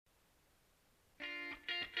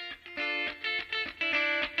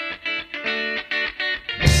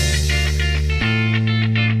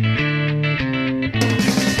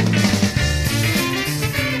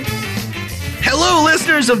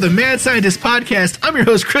listeners of the Mad Scientist podcast, I'm your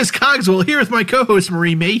host, Chris Cogswell, here with my co-host,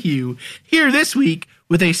 Marie Mayhew, here this week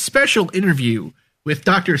with a special interview with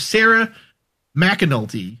Dr. Sarah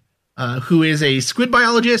McAnulty, who is a squid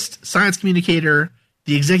biologist, science communicator,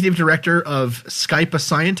 the executive director of Skype a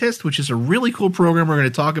Scientist, which is a really cool program we're going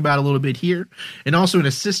to talk about a little bit here, and also an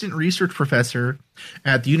assistant research professor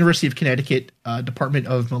at the University of Connecticut Department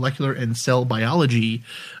of Molecular and Cell Biology.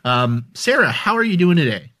 Sarah, how are you doing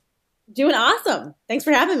today? Doing awesome. Thanks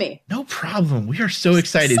for having me. No problem. We are so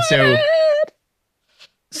excited. So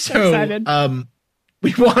excited.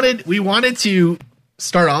 We wanted to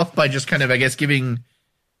start off by just kind of, I guess, giving,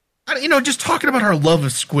 just talking about our love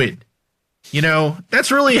of squid.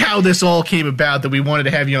 That's really how this all came about, that we wanted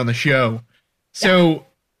to have you on the show. So,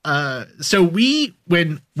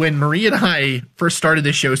 when Marie and I first started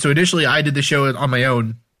this show, so initially I did the show on my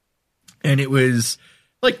own, and it was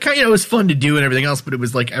like, it was fun to do and everything else, but it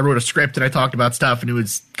was like I wrote a script and I talked about stuff and it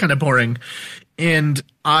was kind of boring. And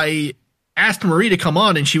I asked Marie to come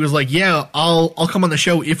on and she was like, yeah, I'll come on the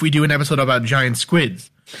show if we do an episode about giant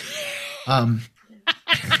squids. And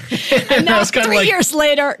now 3 years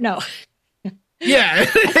later, no. Yeah.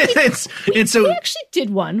 and so we actually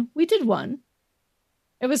did one. We did one.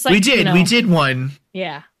 It was like, we did one.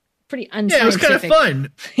 Yeah. Pretty unscientific. Yeah, it was kind of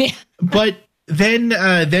fun. Yeah. But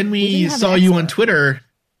then we saw you on Twitter,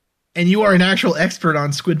 and you are an actual expert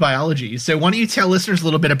on squid biology. So why don't you tell listeners a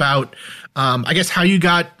little bit about, I guess, how you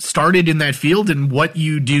got started in that field and what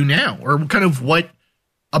you do now, or kind of what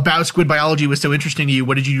about squid biology was so interesting to you?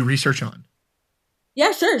 What did you do research on?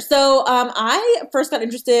 Yeah, sure. So I first got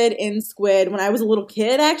interested in squid when I was a little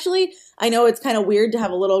kid, actually. I know it's kind of weird to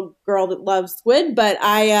have a little girl that loves squid, but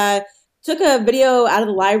I took a video out of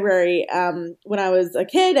the library when I was a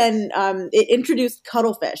kid, and it introduced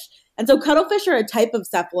cuttlefish. And so cuttlefish are a type of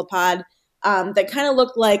cephalopod that kind of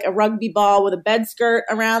look like a rugby ball with a bed skirt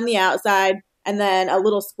around the outside and then a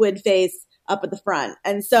little squid face up at the front.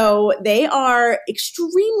 And so they are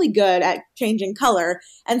extremely good at changing color.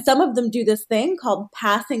 And some of them do this thing called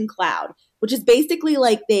passing cloud, which is basically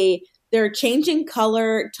like they're changing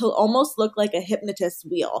color to almost look like a hypnotist's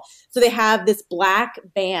wheel. So they have this black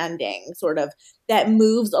banding sort of that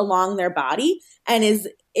moves along their body and is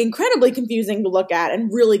incredibly confusing to look at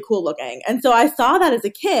and really cool looking. And so I saw that as a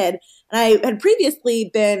kid, and I had previously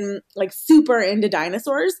been like super into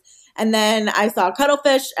dinosaurs. And then I saw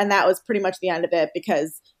cuttlefish, and that was pretty much the end of it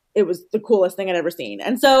because it was the coolest thing I'd ever seen.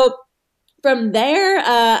 And so from there,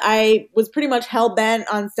 I was pretty much hell-bent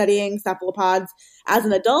on studying cephalopods as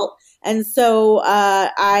an adult. And so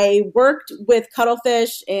I worked with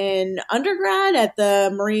cuttlefish in undergrad at the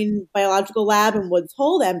Marine Biological Lab in Woods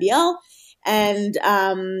Hole, the MBL. And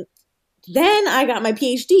then I got my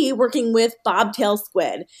PhD working with bobtail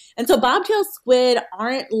squid. And so bobtail squid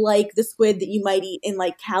aren't like the squid that you might eat in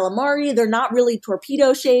like calamari. They're not really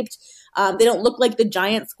torpedo shaped. They don't look like the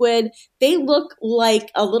giant squid. They look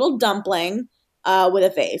like a little dumpling with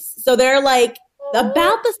a face. So they're like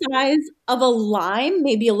about the size of a lime,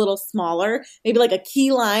 maybe a little smaller, maybe like a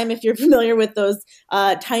key lime if you're familiar with those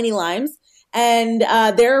tiny limes. And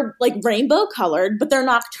they're like rainbow colored, but they're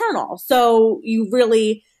nocturnal. So you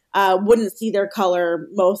really wouldn't see their color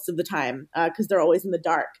most of the time because they're always in the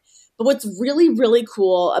dark. But what's really, really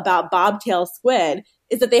cool about bobtail squid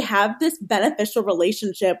is that they have this beneficial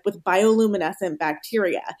relationship with bioluminescent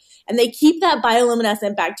bacteria. And they keep that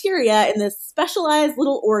bioluminescent bacteria in this specialized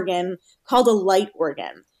little organ called a light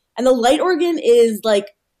organ. And the light organ is like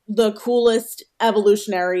the coolest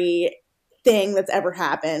evolutionary thing that's ever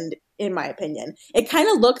happened, in my opinion. It kind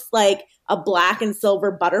of looks like a black and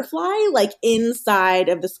silver butterfly, like inside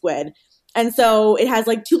of the squid. And so it has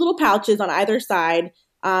like two little pouches on either side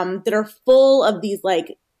that are full of these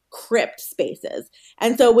like crypt spaces.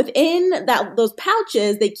 And so within those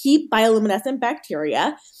pouches, they keep bioluminescent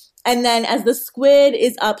bacteria. And then as the squid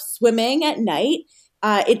is up swimming at night,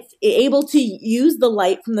 it's able to use the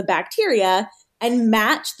light from the bacteria and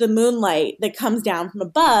match the moonlight that comes down from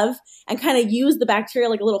above and kind of use the bacteria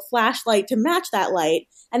like a little flashlight to match that light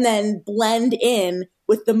and then blend in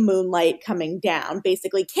with the moonlight coming down,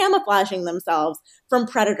 basically camouflaging themselves from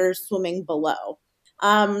predators swimming below.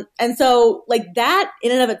 And so like that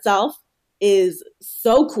in and of itself is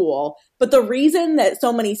so cool. But the reason that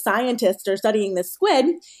so many scientists are studying this squid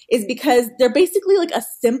is because they're basically like a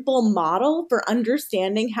simple model for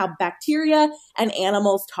understanding how bacteria and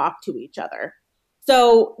animals talk to each other.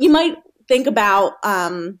 So you might think about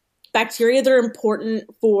bacteria that are important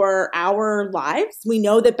for our lives. We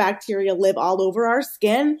know that bacteria live all over our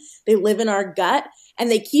skin. They live in our gut, and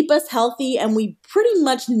they keep us healthy, and we pretty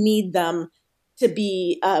much need them to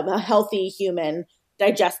be a healthy human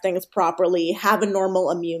digest things properly, have a normal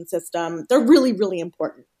immune system. They're really, really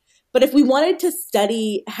important. But if we wanted to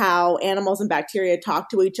study how animals and bacteria talk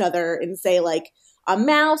to each other in, say, like a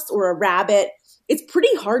mouse or a rabbit, it's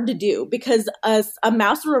pretty hard to do because a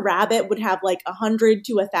mouse or a rabbit would have like 100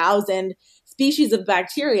 to 1,000 species of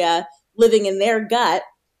bacteria living in their gut.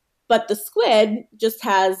 But the squid just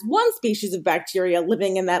has one species of bacteria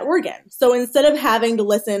living in that organ. So instead of having to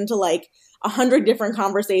listen to like 100 different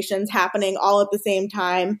conversations happening all at the same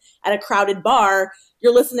time at a crowded bar,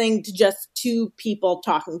 you're listening to just two people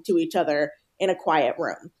talking to each other in a quiet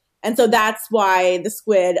room. And so that's why the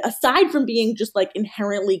squid, aside from being just like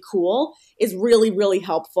inherently cool, is really, really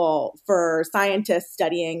helpful for scientists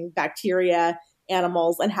studying bacteria,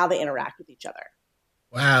 animals, and how they interact with each other.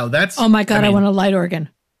 Wow, that's... Oh my God, I want a light organ.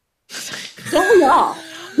 Don't we all?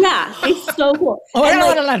 Yeah, it's so cool. Oh, and I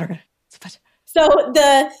want a light organ. So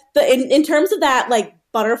in terms of that, like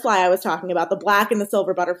butterfly I was talking about, the black and the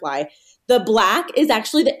silver butterfly, the black is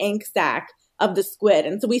actually the ink sac of the squid.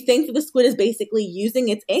 And so we think that the squid is basically using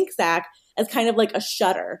its ink sac as kind of like a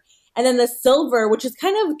shutter. And then the silver, which is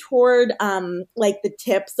kind of toward like the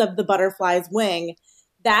tips of the butterfly's wing,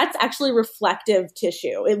 that's actually reflective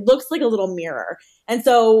tissue. It looks like a little mirror. And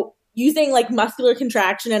so using like muscular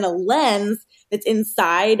contraction and a lens that's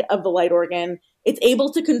inside of the light organ, it's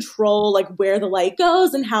able to control like where the light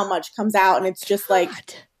goes and how much comes out. And it's just like,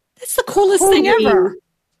 God, that's the coolest thing ever.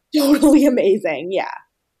 Totally amazing. Yeah.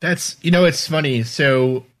 That's, it's funny.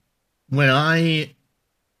 So when I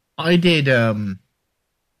did,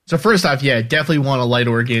 so first off, yeah, definitely want a light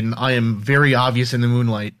organ. I am very obvious in the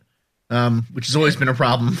moonlight, which has always been a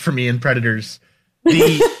problem for me in Predators. When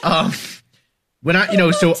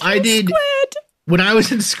I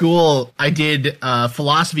was in school, I did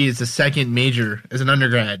philosophy as a second major as an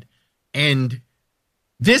undergrad. And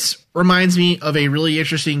this reminds me of a really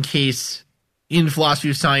interesting case in philosophy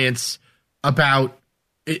of science about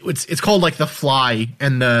it's called like the fly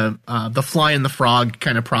and the fly and the frog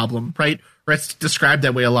kind of problem, right? Or it's described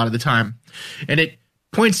that way a lot of the time. And it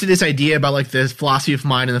points to this idea about like the philosophy of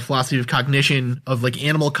mind and the philosophy of cognition, of like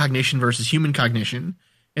animal cognition versus human cognition.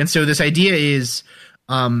 And so this idea is,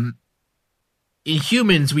 in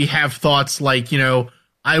humans, we have thoughts like,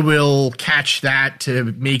 I will catch that to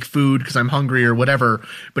make food because I'm hungry or whatever.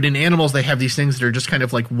 But in animals, they have these things that are just kind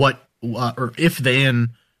of like what or if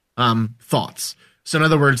then thoughts. So in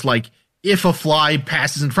other words, like if a fly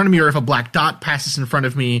passes in front of me or if a black dot passes in front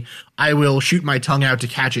of me, I will shoot my tongue out to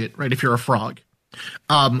catch it, right? If you're a frog.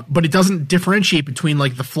 But it doesn't differentiate between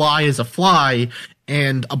like the fly is a fly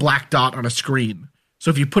and a black dot on a screen.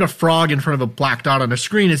 So if you put a frog in front of a black dot on a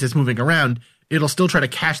screen as it's moving around, it'll still try to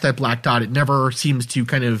catch that black dot. It never seems to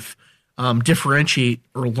kind of differentiate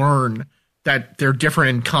or learn that they're different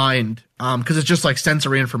in kind because it's just like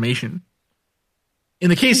sensory information. In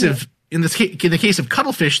the case of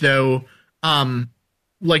cuttlefish, though,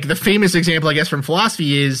 like the famous example, I guess, from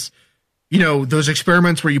philosophy is, those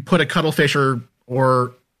experiments where you put a cuttlefish or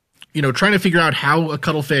trying to figure out how a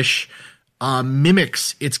cuttlefish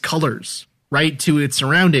mimics its colors, right, to its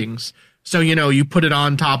surroundings. So, you put it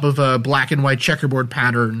on top of a black and white checkerboard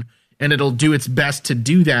pattern and it'll do its best to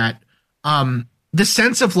do that. The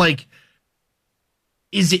sense of like,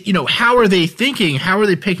 is it, how are they thinking? How are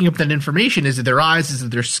they picking up that information? Is it their eyes? Is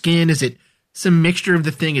it their skin? Is it some mixture of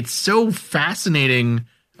the thing? It's so fascinating.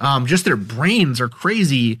 Just their brains are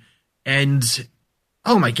crazy. And,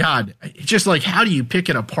 oh my God, it's just like, how do you pick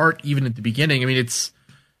it apart even at the beginning? I mean,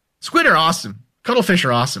 squid are awesome. Cuttlefish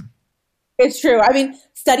are awesome. It's true. I mean,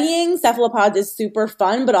 studying cephalopods is super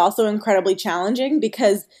fun, but also incredibly challenging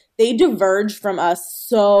because they diverged from us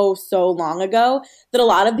so long ago that a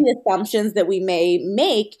lot of the assumptions that we may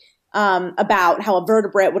make about how a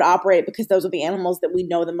vertebrate would operate, because those are the animals that we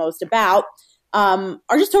know the most about, are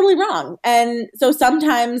just totally wrong. And so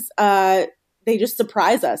sometimes they just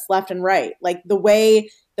surprise us left and right. Like the way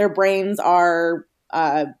their brains are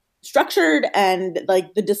structured and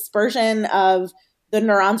like the dispersion of the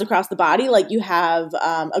neurons across the body. Like you have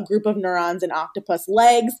a group of neurons in octopus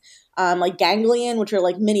legs, like ganglion, which are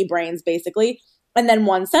like mini brains basically. And then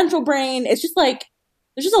one central brain. It's just like,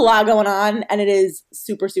 there's just a lot going on and it is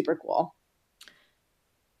super, super cool.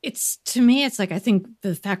 To me, it's like, I think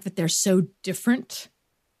the fact that they're so different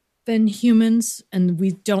than humans and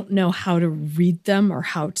we don't know how to read them or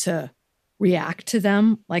how to react to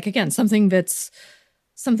them. Like, again, something that's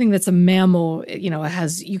a mammal, it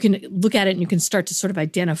has, you can look at it and you can start to sort of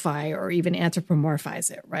identify or even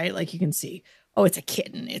anthropomorphize it, right? Like you can see, oh, it's a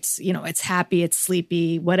kitten. It's, it's happy, it's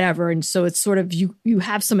sleepy, whatever. And so it's sort of, you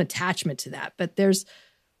have some attachment to that, but there's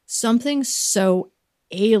something so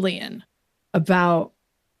alien about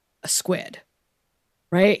a squid.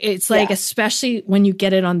 right? It's like, especially when you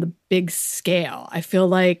get it on the big scale, I feel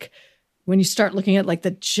like when you start looking at like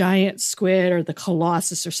the giant squid or the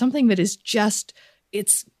colossus or something that is just,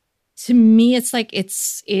 it's, to me, it's like,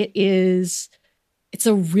 it's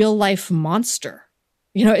a real life monster.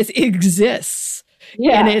 You know, it exists.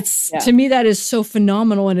 Yeah. And it's, to me, that is so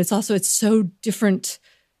phenomenal. And it's also, it's so different.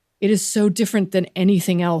 It is so different than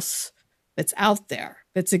anything else that's out there,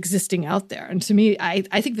 that's existing out there. And to me, I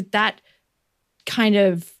think that kind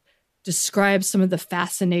of describes some of the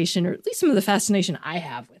fascination, or at least some of the fascination I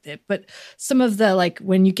have with it. But some of the, like,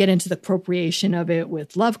 when you get into the appropriation of it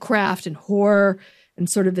with Lovecraft and horror and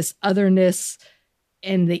sort of this otherness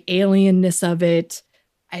and the alienness of it,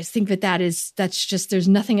 I think that's just, there's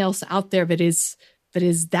nothing else out there that is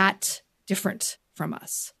that different from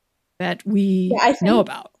us that we know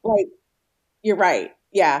about. Like, you're right.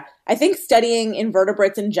 Yeah. I think studying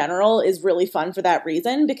invertebrates in general is really fun for that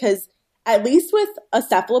reason, because at least with a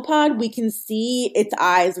cephalopod, we can see its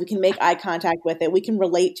eyes, we can make eye contact with it, we can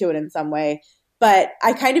relate to it in some way. But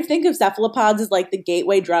I kind of think of cephalopods as like the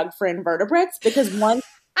gateway drug for invertebrates, because once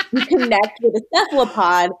you connect with a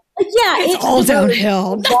cephalopod, like, it's all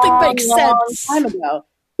downhill. Nothing makes sense. Time ago.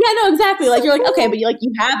 Yeah, no, exactly. Like, you're like, okay, but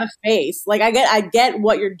you have a face. Like, I get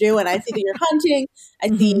what you're doing. I see that you're hunting. I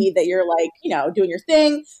see that you're like, doing your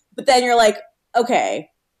thing. But then you're like, okay,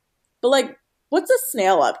 but like, what's a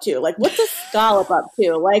snail up to? Like, what's a scallop up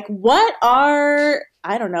to? Like, what are,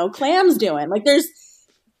 I don't know, clams doing? Like, there's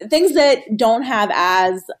things that don't have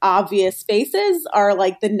as obvious faces are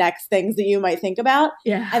like the next things that you might think about.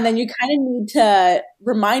 Yeah. And then you kind of need to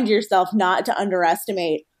remind yourself not to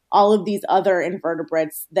underestimate all of these other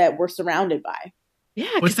invertebrates that we're surrounded by.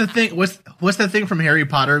 Yeah. What's the thing? What's the thing from Harry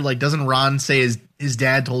Potter? Like, doesn't Ron say his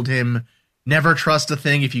dad told him never trust a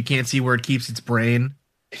thing if you can't see where it keeps its brain?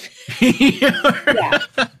 Yeah.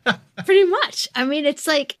 Pretty much. I mean, it's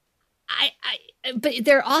like, but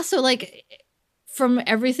they're also like, from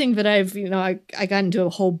everything that I've, I got into a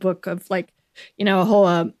whole book of like, a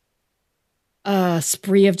whole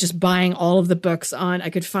spree of just buying all of the books I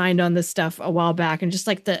could find on this stuff a while back, and just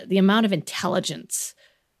like the amount of intelligence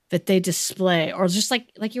that they display, or just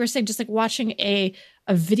like you were saying, just like watching a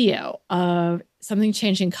video of something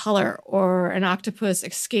changing color, or an octopus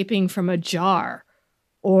escaping from a jar,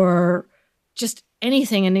 or just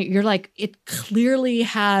anything. And you're like, it clearly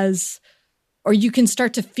has, or you can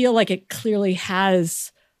start to feel like it clearly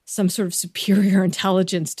has some sort of superior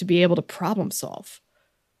intelligence to be able to problem solve,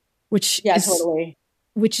 which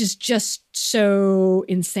is just so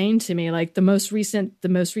insane to me. Like the most recent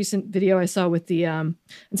video I saw with the, and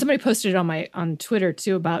somebody posted it on Twitter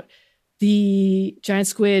too, about the giant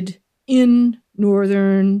squid in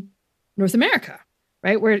northern North America,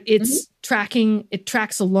 right? Where it's it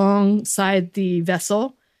tracks alongside the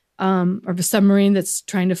vessel, or the submarine that's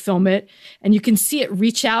trying to film it. And you can see it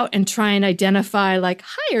reach out and try and identify like,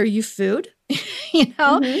 hi, are you food? And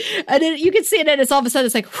then you can see it, and it's all of a sudden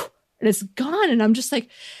it's like, whew, and it's gone. And I'm just like,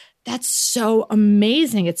 that's so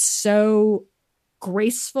amazing. It's so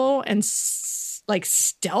graceful and like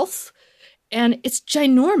stealth, and it's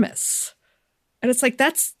ginormous. And it's like,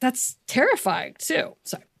 that's terrifying too.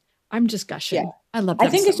 So I'm just gushing. Yeah. I love that. I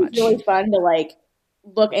think it's just really fun to like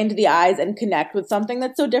look into the eyes and connect with something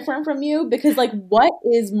that's so different from you, because like, what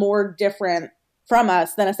is more different from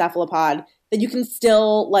us than a cephalopod that you can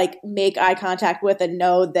still like make eye contact with and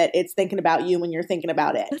know that it's thinking about you when you're thinking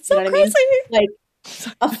about it? That's so you know what I mean? Like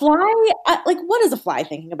a fly, like what is a fly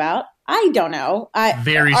thinking about? I don't know.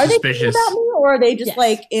 Very are suspicious. They thinking about me, or are they just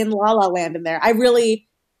like in La La Land in there?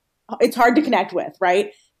 It's hard to connect with,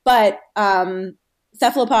 right? But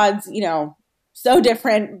cephalopods, so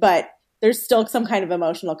different, but there's still some kind of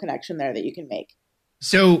emotional connection there that you can make.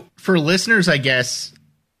 So for listeners, I guess,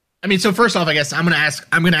 so first off, I guess I'm going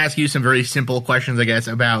to ask you some very simple questions, I guess,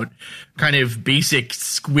 about kind of basic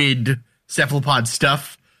squid cephalopod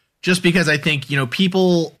stuff, just because I think,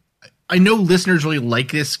 I know listeners really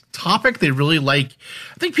like this topic. They really I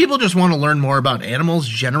think people just want to learn more about animals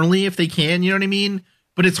generally if they can, you know what I mean?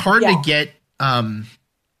 But it's hard to get,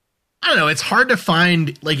 I don't know, it's hard to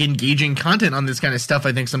find like engaging content on this kind of stuff,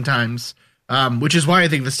 I think sometimes, which is why I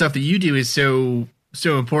think the stuff that you do is so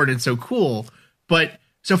important and so cool. But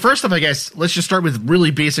so first off, I guess, let's just start with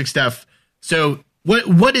really basic stuff. So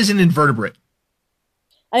what is an invertebrate?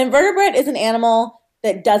 An invertebrate is an animal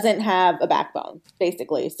that doesn't have a backbone,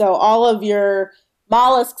 basically. So all of your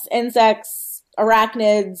mollusks, insects,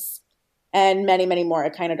 arachnids, and many, many more,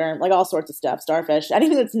 echinoderm, like all sorts of stuff, starfish,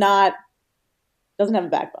 anything that's doesn't have a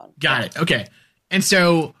backbone. Got it. Okay. And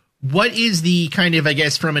so what is the kind of, I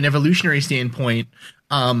guess, from an evolutionary standpoint,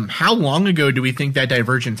 How long ago do we think that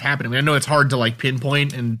divergence happened? I mean, I know it's hard to like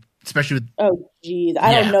pinpoint, and especially with geez,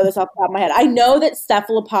 I don't know this off the top of my head. I know that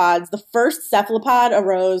cephalopods, the first cephalopod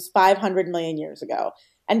arose 500 million years ago.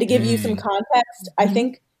 And to give you some context, I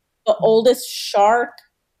think the oldest shark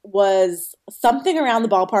was something around the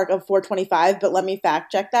ballpark of 425, but let me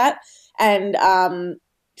fact check that. And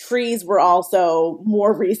trees were also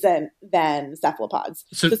more recent than cephalopods.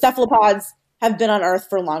 So cephalopods have been on Earth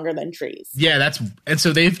for longer than trees. Yeah,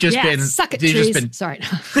 so they've just been suck it, trees. Sorry.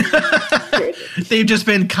 They've just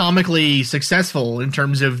been comically successful in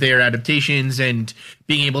terms of their adaptations and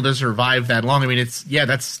being able to survive that long. I mean,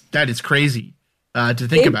 that is crazy to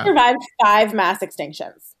think about. They've survived 5 mass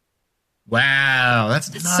extinctions. Wow,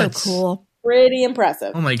 that's nuts. So cool. Pretty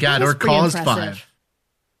impressive. Oh my God, or caused 5.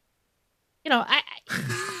 You know, I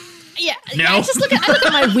just look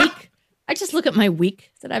at my week. I just look at my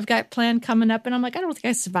week that I've got planned coming up, and I'm like, I don't think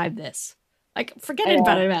I survived this. Like, forget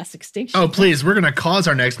about a mass extinction. Oh, please, we're gonna cause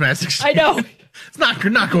our next mass extinction. I know. It's not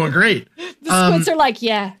going great. The squids are like,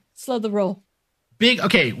 slow the roll.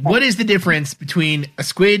 Okay, what is the difference between a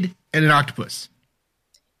squid and an octopus?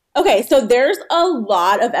 Okay, so there's a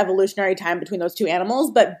lot of evolutionary time between those two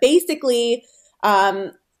animals, but basically,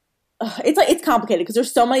 it's complicated because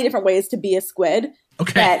there's so many different ways to be a squid.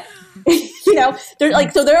 Okay. That,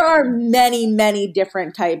 there are many, many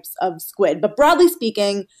different types of squid. But broadly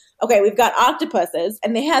speaking, okay, we've got octopuses,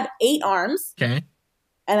 and they have 8 arms. Okay.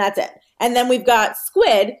 And that's it. And then we've got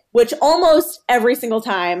squid, which almost every single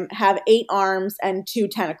time have 8 arms and 2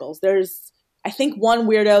 tentacles. There's, I think, one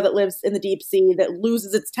weirdo that lives in the deep sea that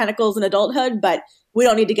loses its tentacles in adulthood, but we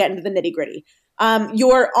don't need to get into the nitty gritty.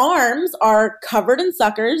 Your arms are covered in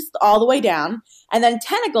suckers all the way down, and then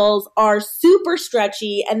tentacles are super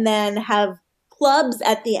stretchy and then have clubs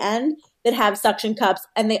at the end that have suction cups,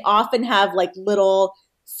 and they often have like little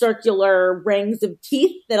circular rings of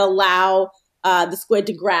teeth that allow the squid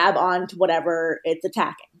to grab onto whatever it's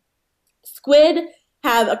attacking. Squid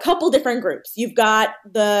have a couple different groups. You've got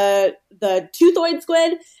the toothoid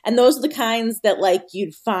squid, and those are the kinds that like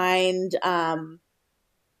you'd find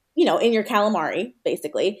in your calamari,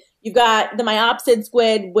 basically. You've got the myopsid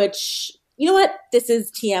squid, which, you know what? This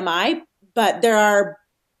is TMI, but there are,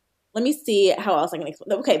 let me see how else I can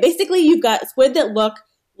explain. Okay, basically you've got squid that look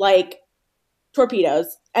like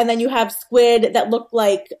torpedoes, and then you have squid that look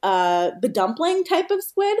like the dumpling type of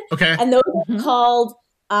squid. Okay. And those are called,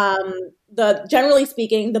 generally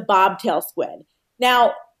speaking, the bobtail squid.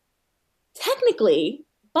 Now, technically,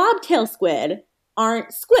 bobtail squid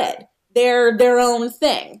aren't squid. They're their own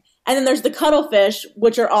thing. And then there's the cuttlefish,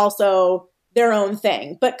 which are also their own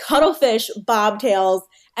thing. But cuttlefish, bobtails,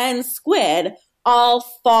 and squid all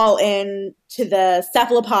fall into the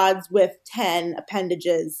cephalopods with 10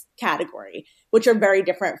 appendages category, which are very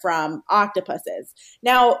different from octopuses.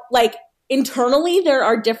 Now, like, internally, there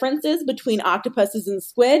are differences between octopuses and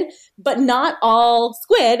squid, but not all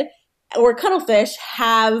squid or cuttlefish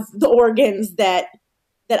have the organs that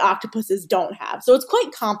octopuses don't have. So it's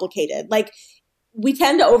quite complicated. Like, we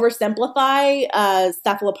tend to oversimplify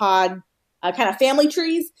cephalopod kind of family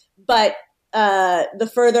trees, but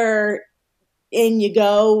the further in you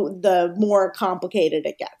go, the more complicated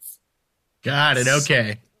it gets. Got it.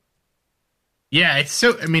 Okay. Yeah, it's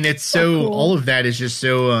so cool. All of that is just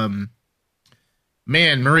so,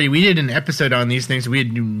 man, Marie, we did an episode on these things. We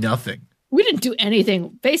had do nothing. We didn't do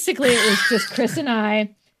anything. Basically, it was just Chris and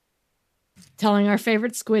I telling our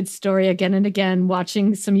favorite squid story again and again,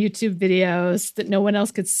 watching some YouTube videos that no one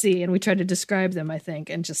else could see. And we tried to describe them, I think,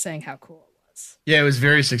 and just saying how cool it was. Yeah, it was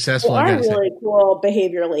very successful. They are really cool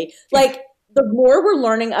behaviorally. Like, the more we're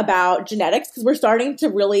learning about genetics, because we're starting to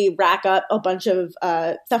really rack up a bunch of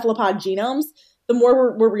cephalopod genomes, the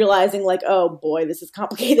more we're realizing, like, oh boy, this is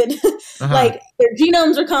complicated. Like, their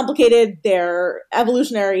genomes are complicated, their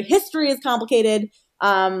evolutionary history is complicated,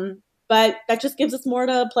 but that just gives us more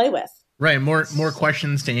to play with. Right, more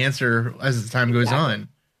questions to answer as the time goes on.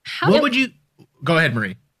 Would you go ahead,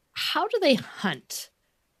 Marie? How do they hunt?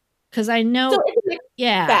 Because I know, so it's a mixed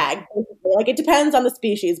bag, basically. Like, it depends on the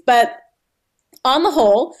species, but on the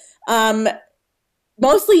whole,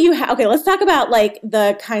 mostly okay, let's talk about like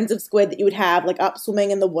the kinds of squid that you would have like up swimming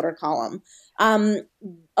in the water column.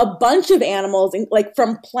 A bunch of animals, like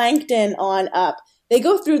from plankton on up, they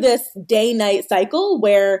go through this day-night cycle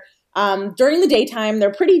where during the daytime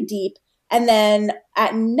they're pretty deep, and then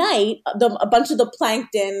at night a bunch of the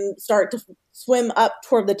plankton start to swim up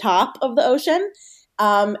toward the top of the ocean,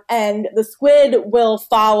 and the squid will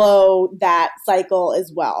follow that cycle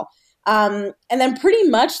as well. And then pretty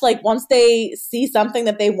much like once they see something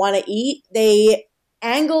that they want to eat, they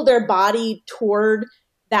angle their body toward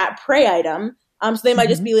that prey item. So they might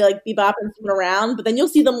just be like bebopping swimming around, but then you'll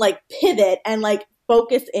see them like pivot and like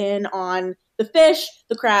focus in on the fish,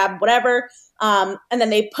 the crab, whatever. And then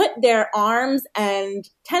they put their arms and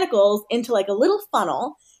tentacles into like a little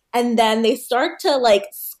funnel. And then they start to like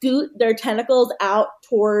scoot their tentacles out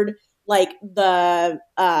toward like the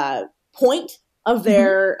point of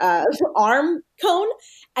their arm cone,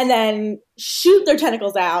 and then shoot their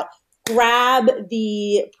tentacles out, grab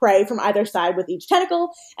the prey from either side with each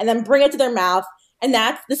tentacle, and then bring it to their mouth. And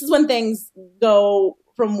this is when things go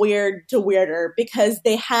from weird to weirder, because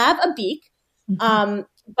they have a beak.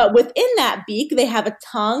 But within that beak, they have a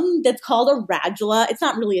tongue that's called a radula. It's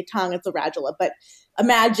not really a tongue, it's a radula, but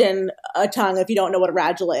imagine a tongue if you don't know what a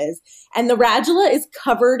radula is. And the radula is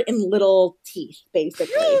covered in little teeth,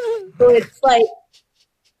 basically. So it's like,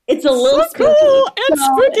 it's a little spooky. Cool and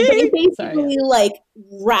spooky. They basically like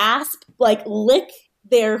rasp, like lick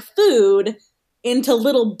their food into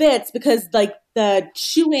little bits, because like the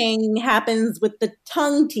chewing happens with the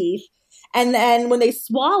tongue teeth. And then when they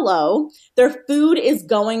swallow, their food is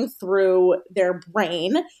going through their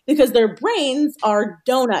brain, because their brains are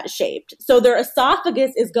donut shaped. So their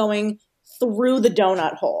esophagus is going through the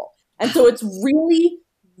donut hole. And so it's really,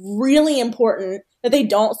 really important that they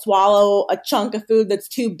don't swallow a chunk of food that's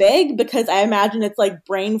too big, because I imagine it's like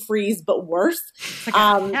brain freeze, but worse. It's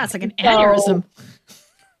like it's like an aneurysm.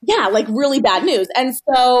 Yeah, like really bad news. And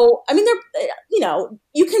so, I mean,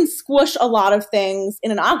 you can squish a lot of things in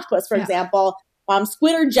an octopus, for example.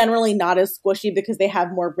 Squid are generally not as squishy because they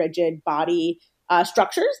have more rigid body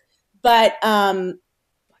structures. But like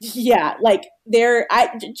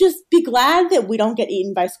just be glad that we don't get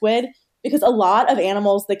eaten by squid, because a lot of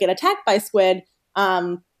animals that get attacked by squid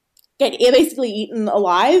get basically eaten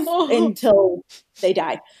alive until they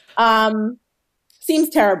die. Seems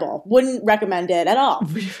terrible. Wouldn't recommend it at all.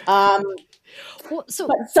 But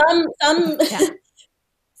some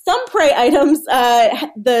prey items,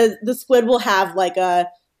 the squid will have like a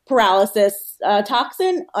paralysis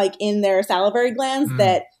toxin, like in their salivary glands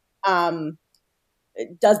that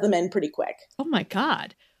does them in pretty quick. Oh my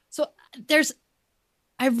God! So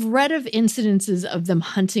I've read of incidences of them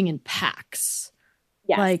hunting in packs.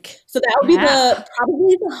 Yeah. So that would be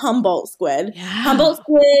probably the Humboldt squid. Yeah. Humboldt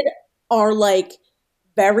squid are like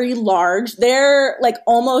very large. They're like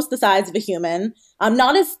almost the size of a human.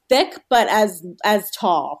 Not as thick, but as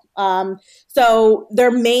tall. So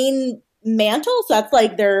their main mantle, so that's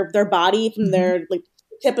like their body from their like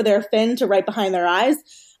tip of their fin to right behind their eyes,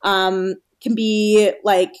 can be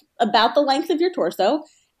like about the length of your torso.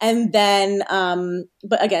 And then,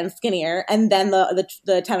 but again, skinnier. And then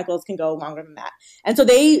the tentacles can go longer than that. And so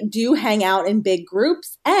they do hang out in big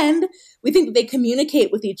groups. And we think that they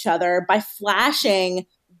communicate with each other by flashing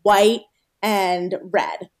white and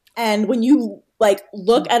red. And when you like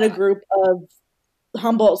look at a group of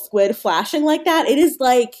Humboldt squid flashing like that, it is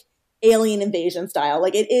like alien invasion style.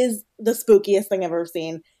 Like it is the spookiest thing I've ever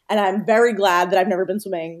seen. And I'm very glad that I've never been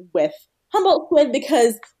swimming with Humboldt squid,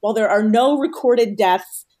 because while there are no recorded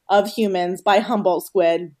deaths of humans by Humboldt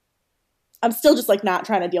squid, I'm still just like not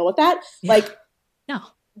trying to deal with that. Yeah. Like, no,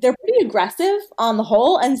 they're pretty aggressive on the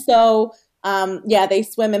whole. And so, they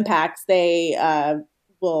swim in packs. They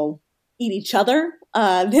will eat each other.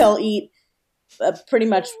 They'll eat pretty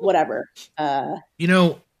much whatever.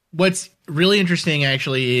 What's really interesting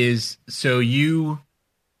actually is, so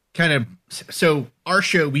our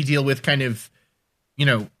show, we deal with kind of,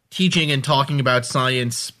 teaching and talking about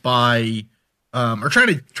science by, or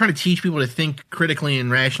trying to teach people to think critically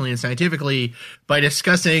and rationally and scientifically by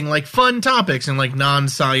discussing like fun topics and like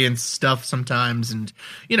non-science stuff sometimes. And,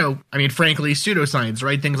 frankly, pseudoscience,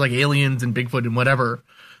 right? Things like aliens and Bigfoot and whatever.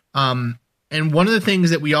 And one of the things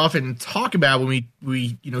that we often talk about when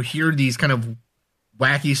we hear these kind of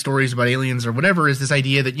wacky stories about aliens or whatever is this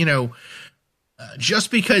idea that,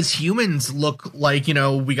 just because humans look like,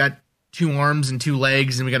 we got 2 arms and 2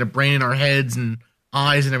 legs and we got a brain in our heads and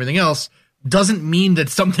eyes and everything else, doesn't mean that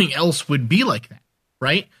something else would be like that,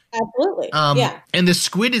 right? Absolutely. Yeah. And the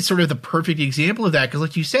squid is sort of the perfect example of that, because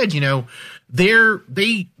like you said,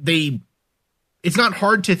 it's not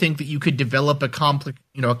hard to think that you could develop a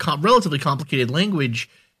relatively complicated language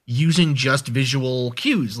using just visual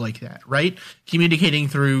cues like that, right? Communicating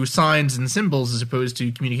through signs and symbols as opposed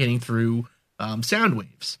to communicating through sound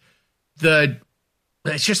waves.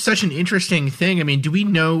 It's just such an interesting thing. I mean, do we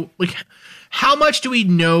know, like, how much do we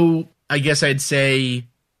know, I guess I'd say,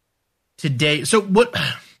 today? So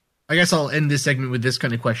I guess I'll end this segment with this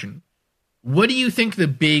kind of question. What do you think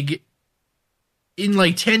in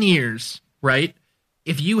like 10 years, right?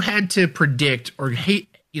 If you had to predict or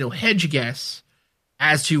hedge guess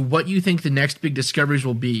as to what you think the next big discoveries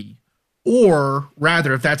will be, Or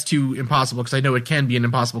rather, if that's too impossible, because I know it can be an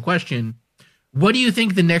impossible question, what do you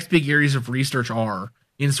think the next big areas of research are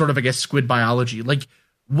in sort of, I guess, squid biology? Like,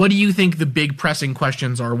 what do you think the big pressing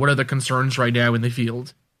questions are? What are the concerns right now in the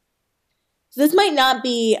field? So this might not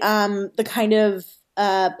be the kind of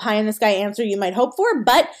pie in the sky answer you might hope for,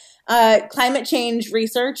 but climate change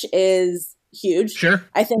research is huge. Sure.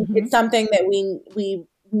 I think it's something that we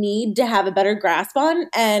need to have a better grasp on.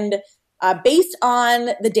 And based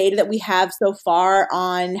on the data that we have so far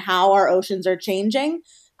on how our oceans are changing,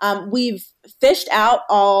 we've fished out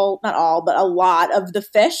not all, but a lot of the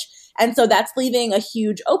fish. And so that's leaving a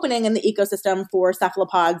huge opening in the ecosystem for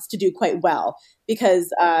cephalopods to do quite well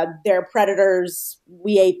because they're predators.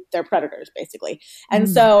 We ate their predators, basically. And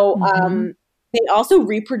so they also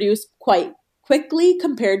reproduce quite quickly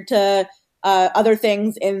compared to other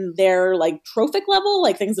things in their like trophic level,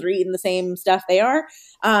 like things that are eating the same stuff they are.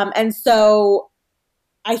 And so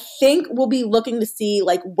I think we'll be looking to see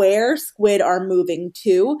like where squid are moving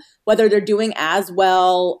to, whether they're doing as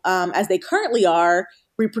well as they currently are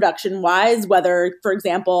reproduction wise, whether, for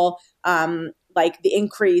example, like the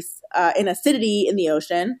increase in acidity in the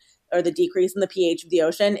ocean or the decrease in the pH of the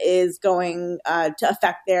ocean is going to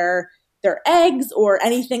affect their eggs or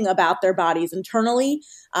anything about their bodies internally,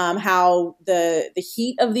 how the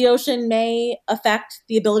heat of the ocean may affect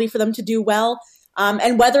the ability for them to do well,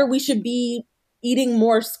 and whether we should be eating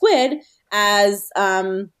more squid as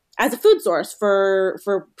a food source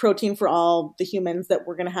for protein for all the humans that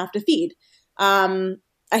we're going to have to feed.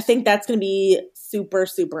 I think that's going to be super,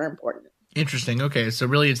 super important. Interesting. Okay. So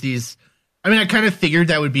really it's these, I mean, I kind of figured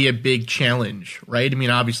that would be a big challenge, right? I mean,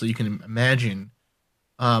 obviously you can imagine,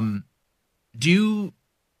 so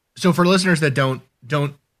for listeners that don't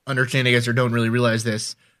understand, I guess, or don't really realize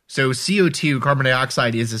this, so CO2, carbon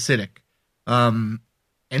dioxide, is acidic. And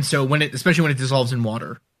so especially when it dissolves in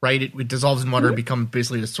water, right? It dissolves in water, it becomes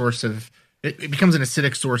basically a source of, it becomes an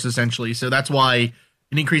acidic source essentially. So that's why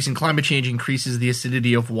an increase in climate change increases the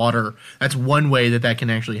acidity of water. That's one way that can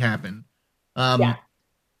actually happen.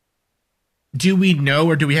 Do we know,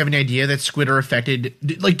 or do we have an idea that squid are affected?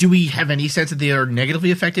 Like, do we have any sense that they are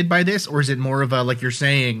negatively affected by this? Or is it more of a, like you're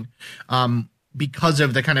saying, because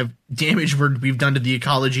of the kind of damage we've done to the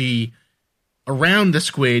ecology around the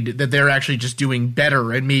squid, that they're actually just doing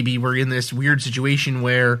better? And maybe we're in this weird situation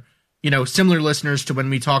where, similar listeners to when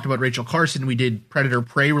we talked about Rachel Carson, we did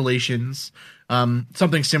predator-prey relations,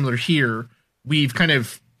 something similar here. We've kind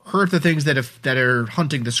of hurt the things that are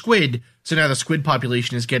hunting the squid, so now the squid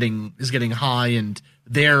population is getting high, and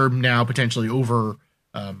they're now potentially over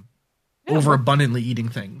abundantly eating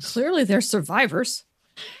things. Clearly, they're survivors,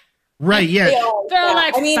 right? Yeah, they're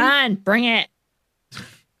like, fine, bring it.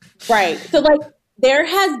 Right. So, like, there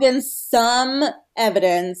has been some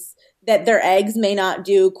evidence that their eggs may not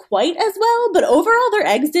do quite as well, but overall, their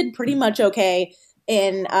eggs did pretty much okay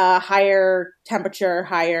in higher temperature,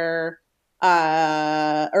 higher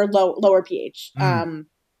or lower pH.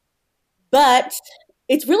 But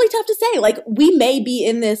it's really tough to say. Like, we may be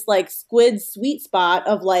in this like squid sweet spot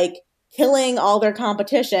of like killing all their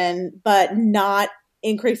competition, but not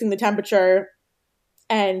increasing the temperature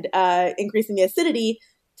and increasing the acidity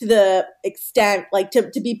to the extent like to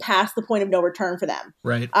be past the point of no return for them.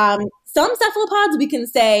 Right. Some cephalopods we can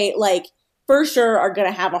say like for sure are going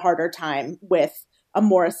to have a harder time with a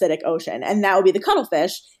more acidic ocean, and that would be the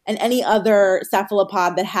cuttlefish and any other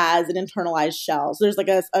cephalopod that has an internalized shell. So there's like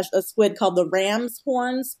a squid called the ram's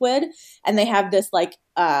horn squid, and they have this like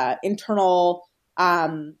internal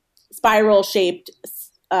spiral shaped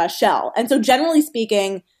shell. And so generally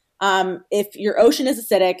speaking, if your ocean is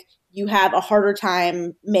acidic, you have a harder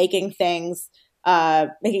time making things,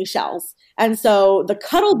 making shells. And so the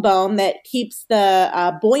cuttle bone that keeps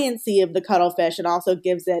the buoyancy of the cuttlefish and also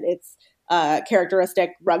gives it its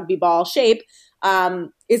characteristic rugby ball shape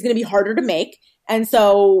is going to be harder to make. And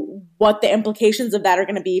so what the implications of that are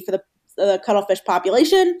going to be for the cuttlefish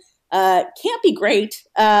population can't be great.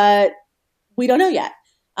 We don't know yet.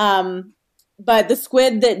 But the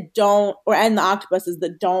squid that don't, and the octopuses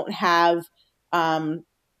that don't have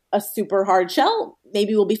a super hard shell,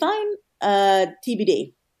 maybe we'll be fine.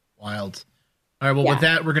 TBD. Wild. All right. Well, with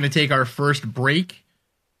that, we're going to take our first break,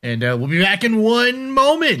 and we'll be back in one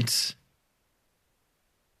moment.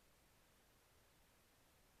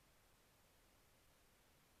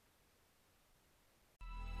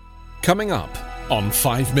 Coming up on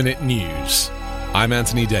 5 Minute News, I'm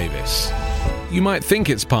Anthony Davis. You might think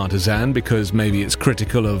it's partisan because maybe it's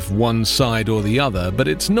critical of one side or the other, but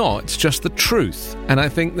it's not. It's just the truth. And I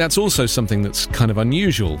think that's also something that's kind of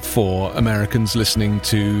unusual for Americans listening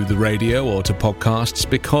to the radio or to podcasts,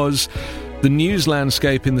 because The news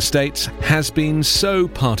landscape in the States has been so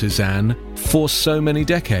partisan for so many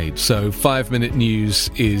decades, so 5-Minute News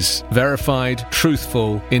is verified,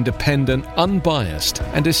 truthful, independent, unbiased,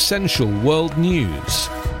 and essential world news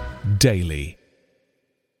daily.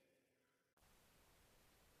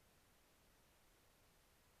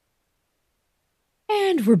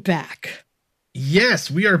 And we're back. Yes,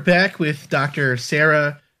 we are back with Dr.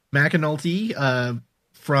 Sarah McAnulty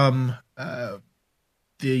from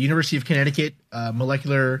the University of Connecticut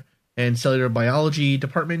Molecular and Cellular Biology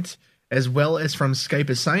Department, as well as from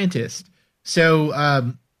Skype as Scientist.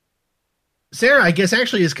 So, Sarah, I guess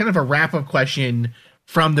actually is kind of a wrap-up question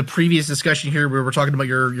from the previous discussion here where we're talking about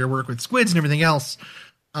your work with squids and everything else.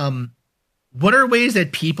 What are ways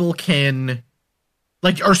that people can...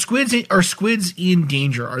 Like, are squids in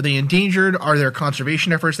danger? Are they endangered? Are there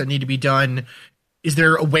conservation efforts that need to be done? Is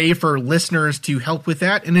there a way for listeners to help with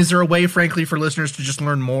that? And is there a way, frankly, for listeners to just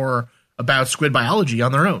learn more about squid biology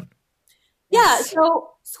on their own? Yeah,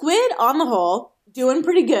 so squid, on the whole, doing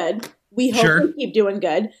pretty good. We hope they keep doing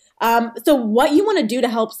good. So what you want to do to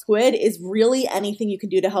help squid is really anything you can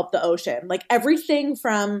do to help the ocean. Like everything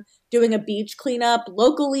from doing a beach cleanup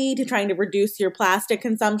locally to trying to reduce your plastic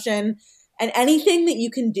consumption. And anything that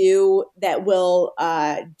you can do that will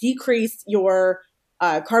decrease your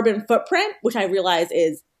carbon footprint, which I realize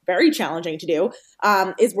is very challenging to do,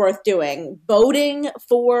 is worth doing. Voting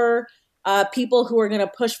for people who are going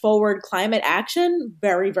to push forward climate action,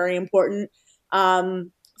 very, very important. So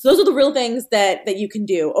those are the real things that you can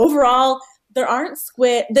do. Overall, there aren't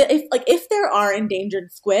squid. If there are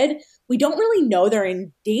endangered squid, we don't really know they're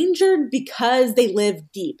endangered because they live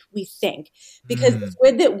deep, we think. Because the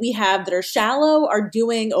squid that we have that are shallow are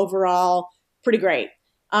doing overall pretty great.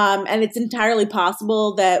 And it's entirely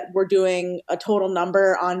possible that we're doing a total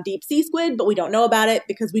number on deep sea squid, but we don't know about it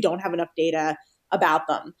because we don't have enough data about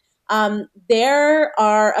them. There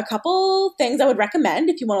are a couple things I would recommend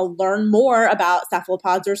if you want to learn more about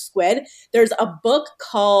cephalopods or squid. There's a book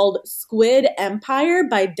called Squid Empire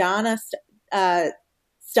by Donna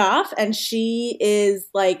Stoff, and she is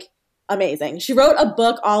like amazing. She wrote a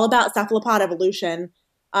book all about cephalopod evolution.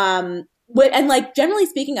 And like generally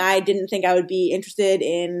speaking, I didn't think I would be interested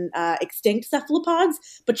in extinct cephalopods,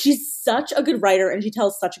 but she's such a good writer and she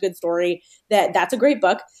tells such a good story that's a great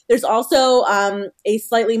book. There's also a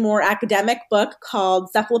slightly more academic book called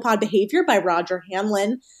Cephalopod Behavior by Roger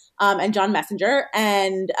Hamlin and John Messenger.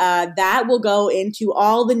 And that will go into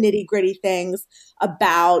all the nitty gritty things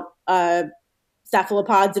about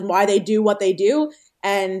cephalopods and why they do what they do.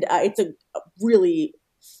 And it's a really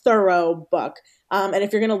thorough book. And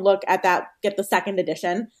if you're going to look at that, get the second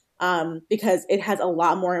edition because it has a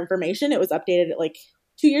lot more information. It was updated like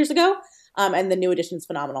 2 years ago, and the new edition is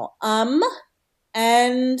phenomenal.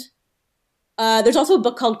 And there's also a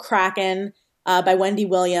book called Kraken by Wendy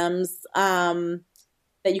Williams that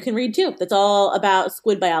you can read too. That's all about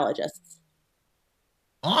squid biologists.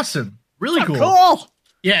 Awesome. Really cool. Cool.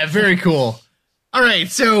 Yeah, very cool. All right,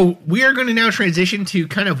 so we are going to now transition to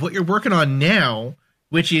kind of what you're working on now,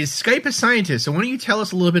 which is Skype as Scientist. So why don't you tell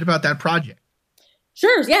us a little bit about that project?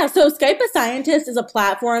 Sure. Yeah. So Skype as Scientist is a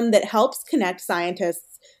platform that helps connect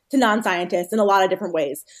scientists to non-scientists in a lot of different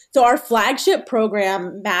ways. So our flagship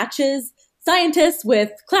program matches scientists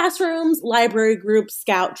with classrooms, library groups,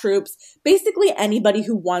 scout troops, basically anybody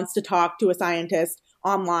who wants to talk to a scientist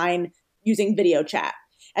online using video chat.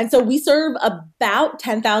 And so we serve about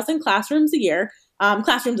 10,000 classrooms a year,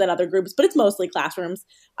 classrooms and other groups, but it's mostly classrooms.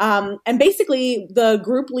 And basically the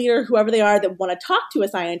group leader, whoever they are that want to talk to a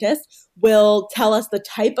scientist, will tell us the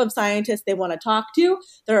type of scientist they want to talk to.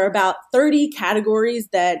 There are about 30 categories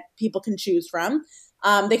that people can choose from.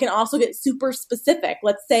 They can also get super specific.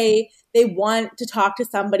 Let's say they want to talk to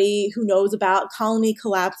somebody who knows about colony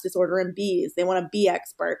collapse disorder in bees. They want a bee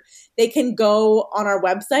expert. They can go on our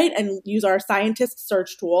website and use our scientist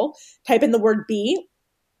search tool, type in the word bee,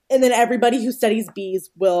 and then everybody who studies bees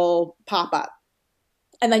will pop up.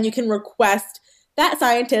 And then you can request that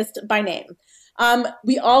scientist by name.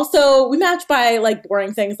 We match by like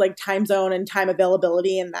boring things like time zone and time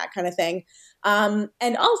availability and that kind of thing.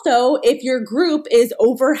 And also, if your group is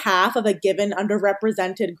over half of a given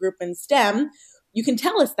underrepresented group in STEM, you can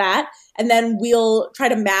tell us that, and then we'll try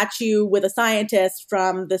to match you with a scientist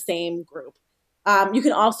from the same group. You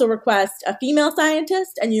can also request a female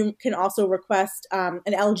scientist, and you can also request an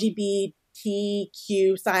LGBTQ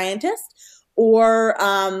scientist, or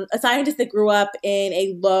a scientist that grew up in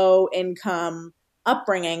a low-income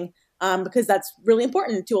upbringing, because that's really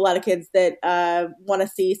important to a lot of kids that want to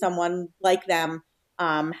see someone like them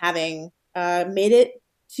having made it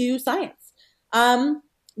to science.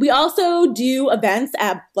 We also do events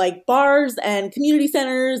at like bars and community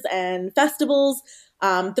centers and festivals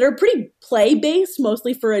that are pretty play-based,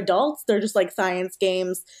 mostly for adults. They're just like science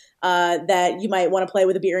games that you might want to play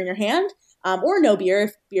with a beer in your hand, or no beer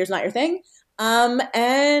if beer's not your thing.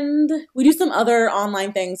 And we do some other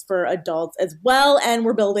online things for adults as well. And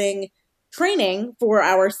we're building training for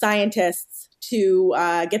our scientists to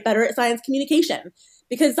get better at science communication,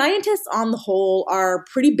 because scientists on the whole are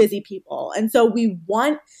pretty busy people. And so we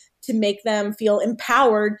want to make them feel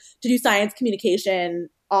empowered to do science communication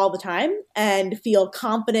all the time and feel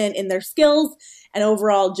confident in their skills and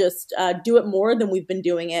overall just do it more than we've been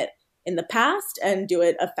doing it in the past and do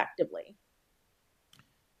it effectively.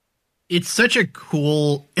 It's such a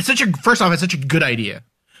good idea.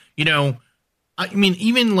 You know, I mean,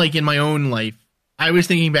 even like in my own life, I was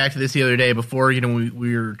thinking back to this the other day before, you know,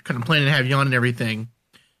 we were kind of planning to have you on and everything.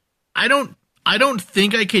 I don't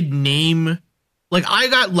think I could name, like, I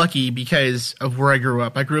got lucky because of where I grew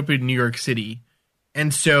up. I grew up in New York City.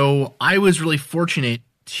 And so I was really fortunate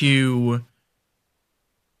to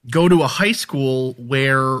go to a high school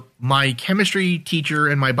where my chemistry teacher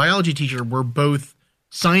and my biology teacher were both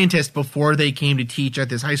scientists before they came to teach at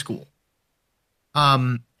this high school.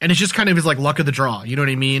 And it's just kind of is like luck of the draw. You know what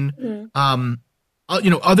I mean? Mm-hmm. You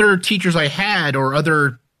know, other teachers I had or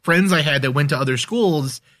other friends I had that went to other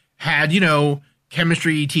schools had, you know,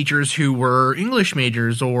 chemistry teachers who were English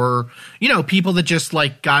majors or, you know, people that just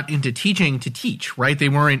like got into teaching to teach, right? They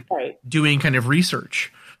weren't doing kind of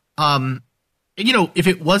research. And, you know, if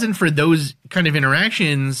it wasn't for those kind of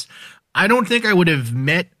interactions, I don't think I would have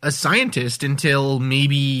met a scientist until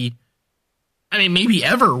maybe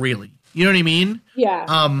ever, really. You know what I mean?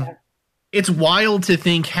 Yeah. It's wild to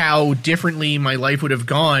think how differently my life would have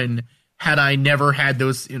gone had I never had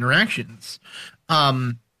those interactions.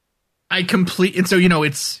 And so, you know,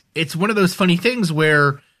 it's one of those funny things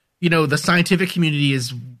where, you know, the scientific community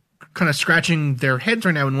is kind of scratching their heads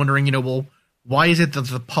right now and wondering, you know, well, why is it that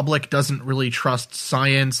the public doesn't really trust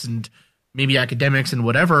science and maybe academics and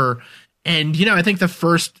whatever? And, you know, I think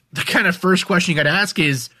the kind of first question you got to ask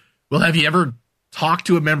is, well, have you ever talked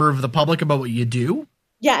to a member of the public about what you do?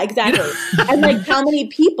 Yeah, exactly. And like, how many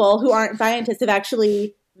people who aren't scientists have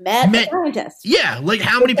actually met a scientist? Yeah, like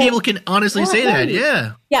how many people can honestly say that?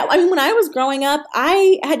 Yeah. Yeah, I mean, when I was growing up,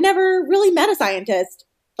 I had never really met a scientist.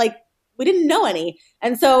 Like, we didn't know any.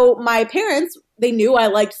 And so my parents, they knew I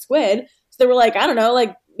liked squid. So they were like, I don't know,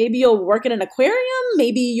 like, maybe you'll work in an aquarium.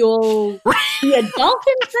 Maybe you'll be a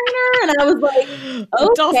dolphin trainer. And I was like,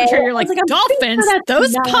 okay. Dolphin trainer, like dolphins? Sure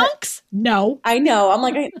those punks? No. I know. I'm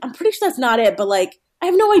like, I'm pretty sure that's not it. But like, I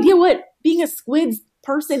have no idea what being a squid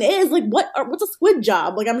person is. Like, what's a squid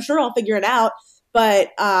job? Like, I'm sure I'll figure it out. But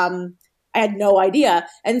I had no idea.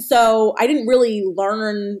 And so I didn't really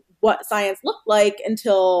learn what science looked like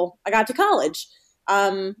until I got to college.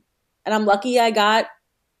 And I'm lucky I got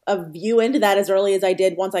a view into that as early as I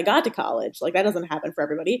did once I got to college. Like, that doesn't happen for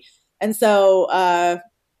everybody. And so,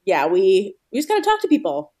 yeah, we just got to talk to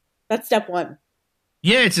people. That's step one.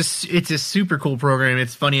 Yeah, it's a super cool program.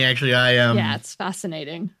 It's funny, actually. Yeah, it's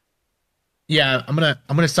fascinating. Yeah, I'm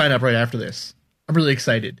gonna sign up right after this. I'm really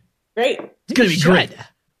excited. Great. It's gonna be great.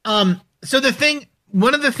 So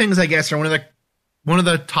one of the things, I guess, or one of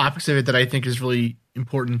the topics of it that I think is really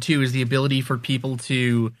important too, is the ability for people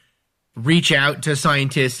to reach out to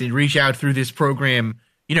scientists and reach out through this program.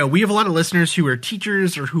 You know, we have a lot of listeners who are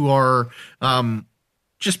teachers or who are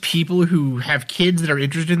just people who have kids that are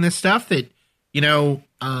interested in this stuff that, you know,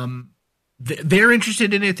 they're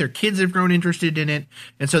interested in it. Their kids have grown interested in it.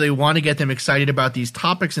 And so they want to get them excited about these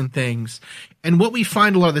topics and things. And what we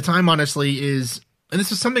find a lot of the time, honestly, is, and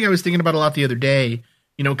this is something I was thinking about a lot the other day,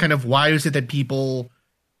 you know, kind of why is it that people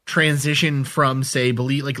transition from, say,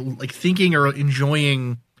 like thinking or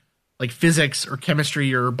enjoying like physics or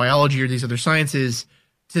chemistry or biology or these other sciences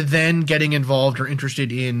to then getting involved or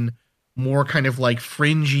interested in more kind of like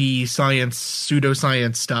fringy science,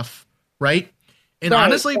 pseudoscience stuff, right? And right,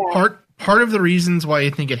 honestly, yeah. part of the reasons why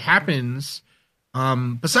I think it happens,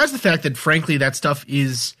 besides the fact that frankly that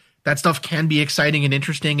stuff can be exciting and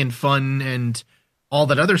interesting and fun and all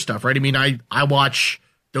that other stuff, right? I mean, I watch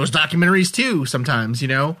those documentaries too sometimes, you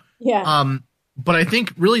know? Yeah. But I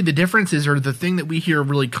think really the difference is, or the thing that we hear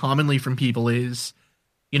really commonly from people is,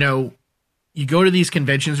 you know, you go to these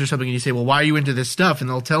conventions or something and you say, well, why are you into this stuff? And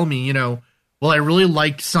they'll tell me, you know, well, I really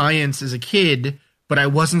liked science as a kid, but I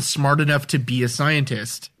wasn't smart enough to be a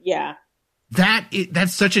scientist. Yeah.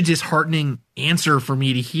 That's such a disheartening answer for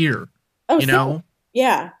me to hear, you know?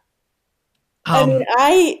 Yeah. I mean,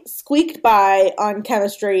 I squeaked by on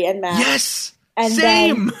chemistry and math. Yes. And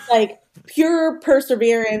same. Then, like, pure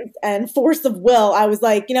perseverance and force of will, I was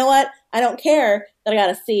like, you know what? I don't care that I got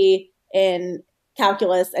a C in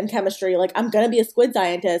calculus and chemistry. Like, I'm going to be a squid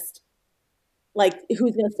scientist. Like,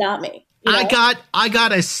 who's going to stop me? You know? I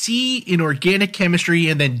got a C in organic chemistry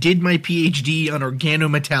and then did my PhD on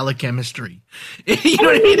organometallic chemistry. You know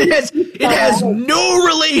what I mean? It has no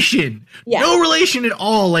relation. Yeah. No relation at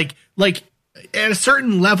all. Like at a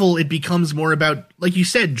certain level, it becomes more about, like you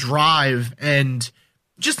said, drive and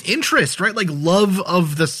just interest, right? Like love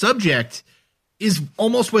of the subject is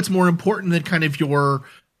almost what's more important than kind of your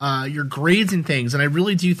grades and things. And I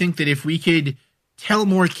really do think that if we could tell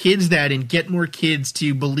more kids that and get more kids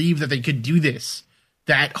to believe that they could do this,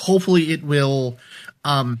 that hopefully it will,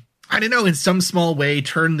 I don't know, in some small way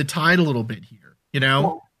turn the tide a little bit here, you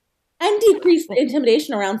know? And decrease the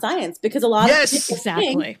intimidation around science, because a lot of people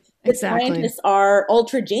think that scientists are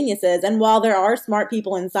ultra geniuses. And while there are smart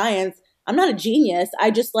people in science, I'm not a genius.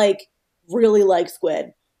 I just really like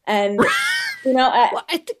squid. And, you know,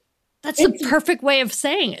 I think that's a perfect way of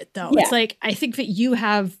saying it, though. Yeah. It's like, I think that you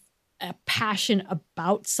have a passion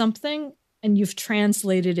about something and you've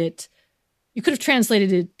translated it. You could have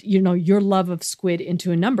translated it, you know, your love of squid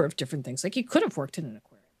into a number of different things. Like you could have worked in an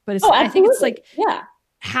aquarium, but it's, I think it's like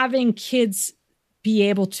having kids be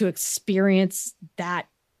able to experience that.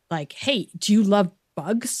 Like, hey, do you love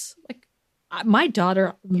bugs? Like my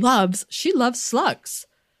daughter loves slugs.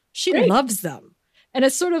 She loves them. And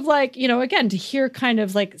it's sort of like, you know, again, to hear kind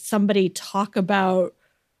of like somebody talk about,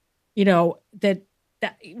 you know, that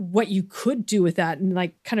what you could do with that and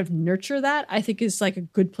like kind of nurture that, I think is like a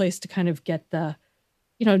good place to kind of get the,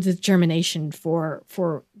 you know, the germination for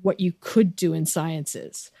what you could do in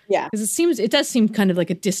sciences. Yeah. Because it does seem kind of like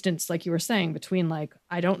a distance, like you were saying, between like,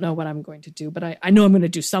 I don't know what I'm going to do, but I know I'm going to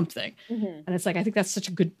do something. Mm-hmm. And it's like, I think that's such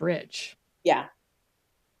a good bridge. Yeah.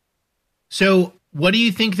 So what do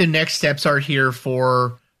you think the next steps are here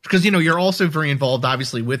for, because, you know, you're also very involved,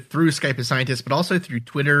 obviously, through Skype as Scientist, but also through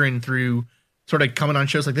Twitter and through sort of coming on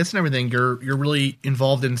shows like this and everything. You're really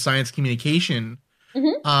involved in science communication.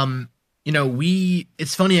 Mm-hmm. You know,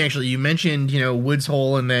 it's funny, actually, you mentioned, you know, Woods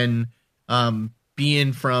Hole and then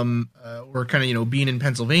being from, or kind of, you know, being in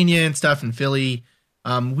Pennsylvania and stuff in Philly.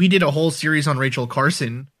 We did a whole series on Rachel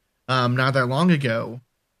Carson not that long ago.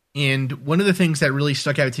 And one of the things that really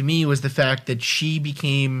stuck out to me was the fact that she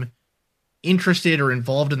became interested or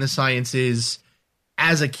involved in the sciences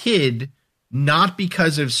as a kid, not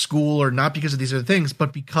because of school or not because of these other things,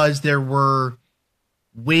 but because there were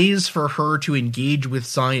ways for her to engage with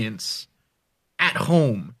science at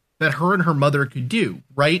home that her and her mother could do,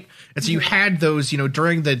 right? And so you had those, you know,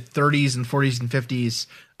 during the 30s and 40s and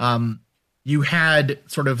 50s, you had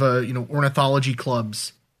sort of ornithology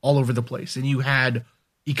clubs all over the place, and you had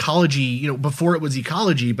ecology, you know, before it was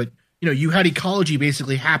ecology, but you know, you had ecology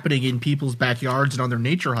basically happening in people's backyards and on their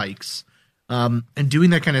nature hikes, and doing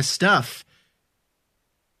that kind of stuff.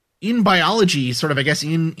 In biology, sort of, I guess,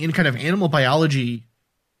 in kind of animal biology,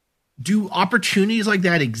 do opportunities like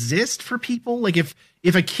that exist for people? Like if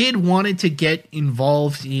a kid wanted to get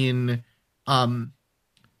involved in, I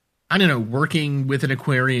don't know, working with an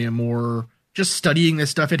aquarium or just studying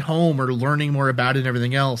this stuff at home or learning more about it and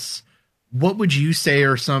everything else, what would you say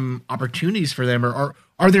are some opportunities for them? Or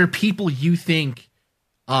are there people you think,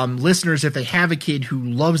 listeners, if they have a kid who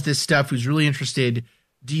loves this stuff, who's really interested,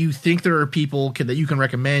 do you think there are people that you can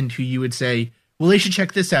recommend who you would say, well, they should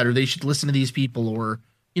check this out, or they should listen to these people, or,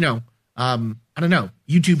 you know, I don't know,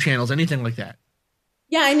 YouTube channels, anything like that?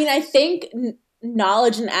 Yeah, I mean, I think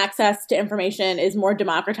knowledge and access to information is more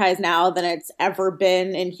democratized now than it's ever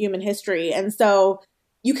been in human history. And so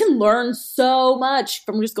you can learn so much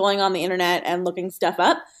from just going on the internet and looking stuff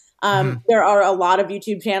up. There are a lot of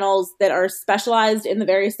YouTube channels that are specialized in the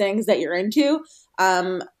various things that you're into.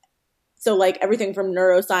 So like everything from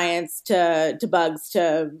neuroscience to bugs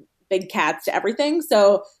to big cats to everything.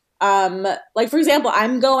 So like, for example,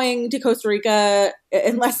 I'm going to Costa Rica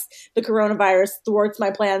unless the coronavirus thwarts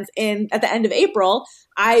my plans at the end of April.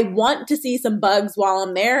 I want to see some bugs while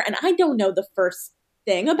I'm there. And I don't know the first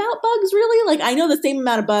thing about bugs, really. Like, I know the same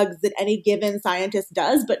amount of bugs that any given scientist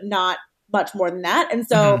does, but not much more than that. And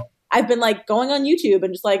so I've been like going on YouTube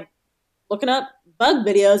and just like looking up bug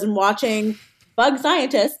videos and watching bug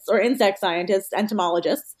scientists or insect scientists,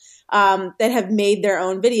 entomologists, that have made their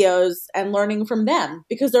own videos and learning from them,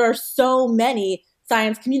 because there are so many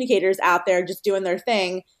science communicators out there just doing their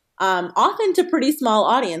thing, often to pretty small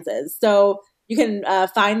audiences. So you can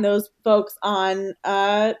find those folks on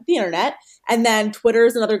the internet. And then Twitter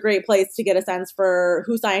is another great place to get a sense for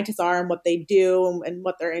who scientists are and what they do and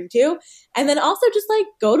what they're into. And then also just like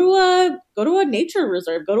go to a nature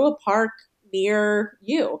reserve, go to a park near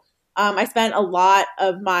you. I spent a lot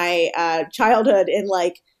of my childhood in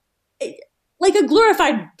like a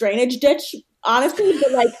glorified drainage ditch, honestly,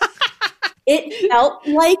 but like it felt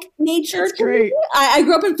like nature. That's great. I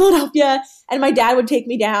grew up in Philadelphia, and my dad would take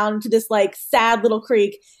me down to this like sad little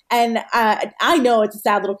creek. And I know it's a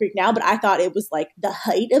sad little creek now, but I thought it was like the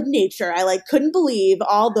height of nature. I like couldn't believe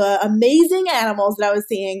all the amazing animals that I was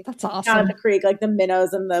seeing. That's awesome. Down at the creek, like the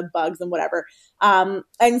minnows and the bugs and whatever.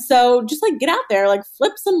 And so just like get out there, like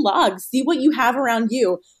flip some logs, see what you have around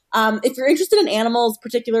you. If you're interested in animals,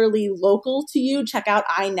 particularly local to you, check out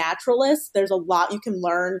iNaturalist. There's a lot you can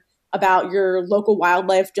learn about your local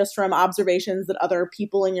wildlife just from observations that other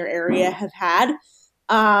people in your area have had.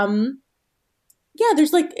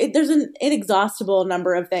 There's an inexhaustible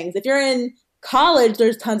number of things. If you're in college,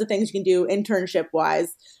 there's tons of things you can do internship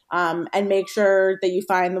wise, and make sure that you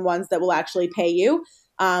find the ones that will actually pay you.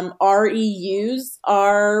 REUs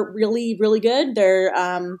are really, really good. They're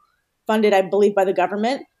funded, I believe, by the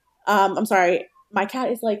government. I'm sorry. My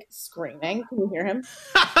cat is like screaming. Can you hear him?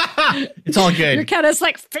 It's all good. Your cat is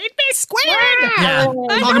like, feed me squid. Yeah.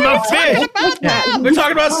 Talking about fish. We're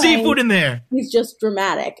talking about seafood in there. He's just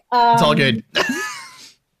dramatic. It's all good.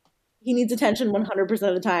 He needs attention 100%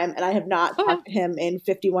 of the time, and I have not talked to him in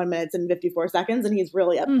 51 minutes and 54 seconds, and he's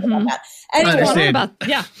really upset about that. Anyway, is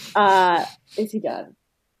he done?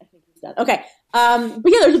 I think he's done. Okay. But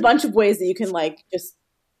yeah, there's a bunch of ways that you can like just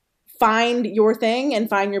find your thing and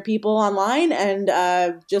find your people online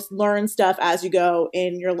and just learn stuff as you go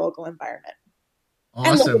in your local environment.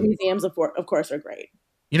 Awesome. And local museums, of course, are great.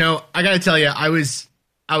 You know, I got to tell you, I was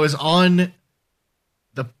on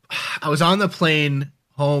the plane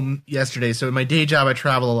home yesterday. So in my day job, I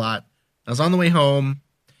travel a lot. I was on the way home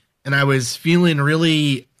and I was feeling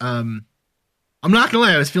really, I'm not gonna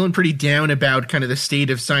lie, I was feeling pretty down about kind of the state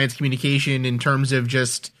of science communication in terms of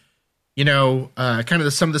just, you know, kind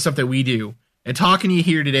of some of the stuff that we do. And talking to you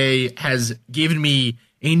here today has given me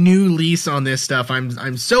a new lease on this stuff.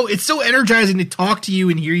 It's so energizing to talk to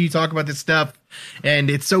you and hear you talk about this stuff.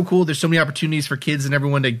 And it's so cool. There's so many opportunities for kids and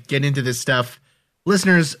everyone to get into this stuff.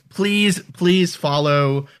 Listeners, please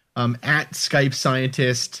follow at Skype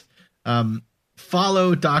Scientist.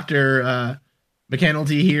 Follow Dr.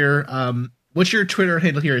 McAnulty here. What's your Twitter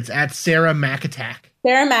handle here? It's at Sarah McAttack.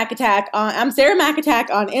 Sarah McAttack. I'm Sarah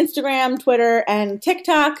McAttack on Instagram, Twitter, and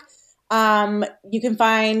TikTok. You can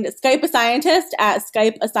find Skype a Scientist at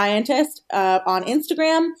Skype a Scientist on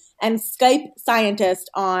Instagram and Skype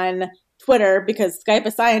Scientist on Twitter because Skype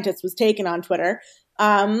a Scientist was taken on Twitter.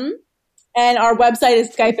 And our website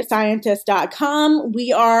is skypeascientist.com.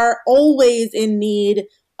 We are always in need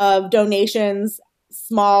of donations,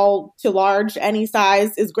 small to large. Any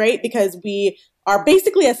size is great because we are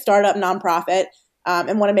basically a startup nonprofit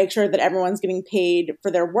and want to make sure that everyone's getting paid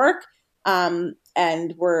for their work. And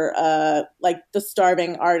we're like the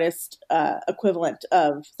starving artist equivalent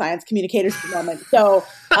of science communicators at the moment. So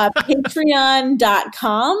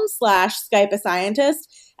patreon.com/Skype a Scientist.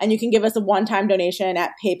 And you can give us a one-time donation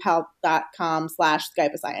at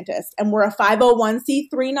paypal.com/Skype a Scientist. And we're a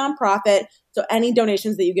 501c3 nonprofit. So any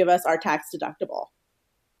donations that you give us are tax deductible.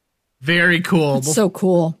 Very cool. That's so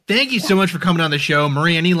cool. Thank you so much for coming on the show.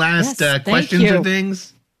 Marie, any last questions or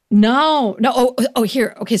things? No. Oh,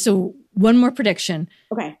 here. Okay, so one more prediction.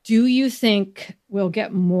 Okay. Do you think we'll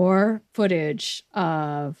get more footage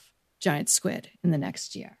of giant squid in the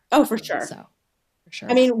next year? Oh, for sure. So, for sure.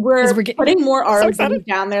 I mean, we're putting more ROVs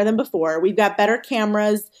down there than before. We've got better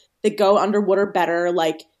cameras that go underwater better.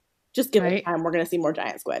 Like, just give it time. We're going to see more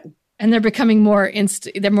giant squid. And they're becoming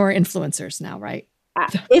they're more influencers now, right?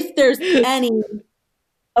 If there's any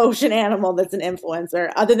ocean animal that's an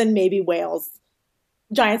influencer, other than maybe whales,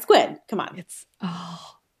 giant squid. Come on.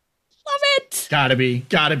 Love it. Gotta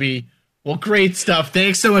be. Well, great stuff.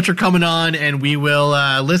 Thanks so much for coming on. And we will,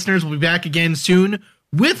 listeners, we'll be back again soon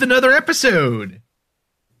with another episode.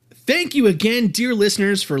 Thank you again, dear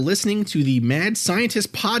listeners, for listening to the Mad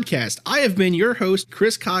Scientist podcast. I have been your host,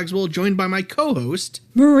 Chris Cogswell, joined by my co-host,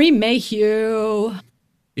 Marie Mayhew.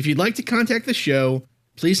 If you'd like to contact the show,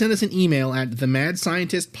 please send us an email at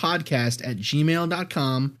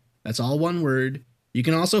themadscientistpodcast@gmail.com. That's all one word. You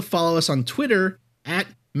can also follow us on Twitter at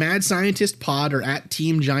Mad Scientist Pod or at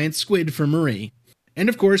Team Giant Squid for Marie. And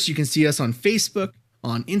of course, you can see us on Facebook,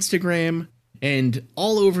 on Instagram, and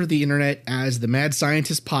all over the internet as the Mad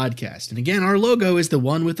Scientist Podcast. And again, our logo is the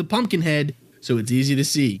one with the pumpkin head, so it's easy to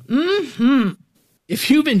see. Mm-hmm. If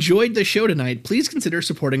you've enjoyed the show tonight, please consider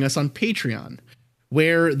supporting us on Patreon,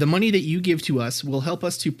 where the money that you give to us will help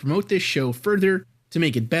us to promote this show further, to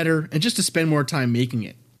make it better, and just to spend more time making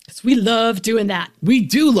it. Because we love doing that. We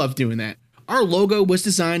do love doing that. Our logo was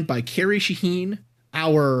designed by Carrie Shaheen.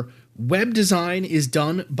 Our Web design is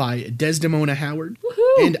done by Desdemona Howard.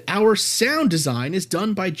 Woohoo! And our sound design is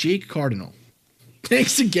done by Jake Cardinal.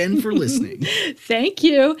 Thanks again for listening. Thank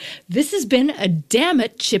you. This has been a Damn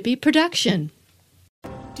It Chippy production.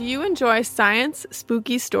 Do you enjoy science,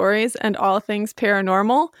 spooky stories, and all things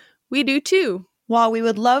paranormal? We do too. While we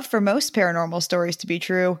would love for most paranormal stories to be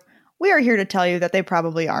true, we are here to tell you that they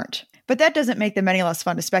probably aren't. But that doesn't make them any less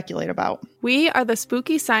fun to speculate about. We are the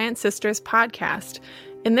Spooky Science Sisters podcast.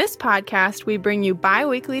 In this podcast, we bring you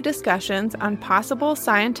bi-weekly discussions on possible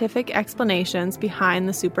scientific explanations behind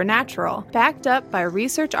the supernatural. Backed up by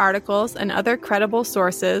research articles and other credible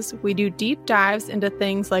sources, we do deep dives into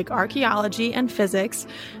things like archaeology and physics,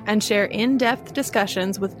 and share in-depth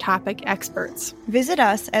discussions with topic experts. Visit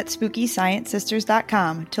us at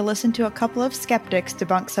SpookyScienceSisters.com to listen to a couple of skeptics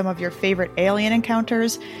debunk some of your favorite alien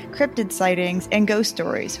encounters, cryptid sightings, and ghost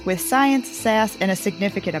stories with science, sass, and a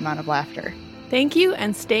significant amount of laughter. Thank you,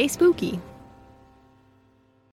 and stay spooky.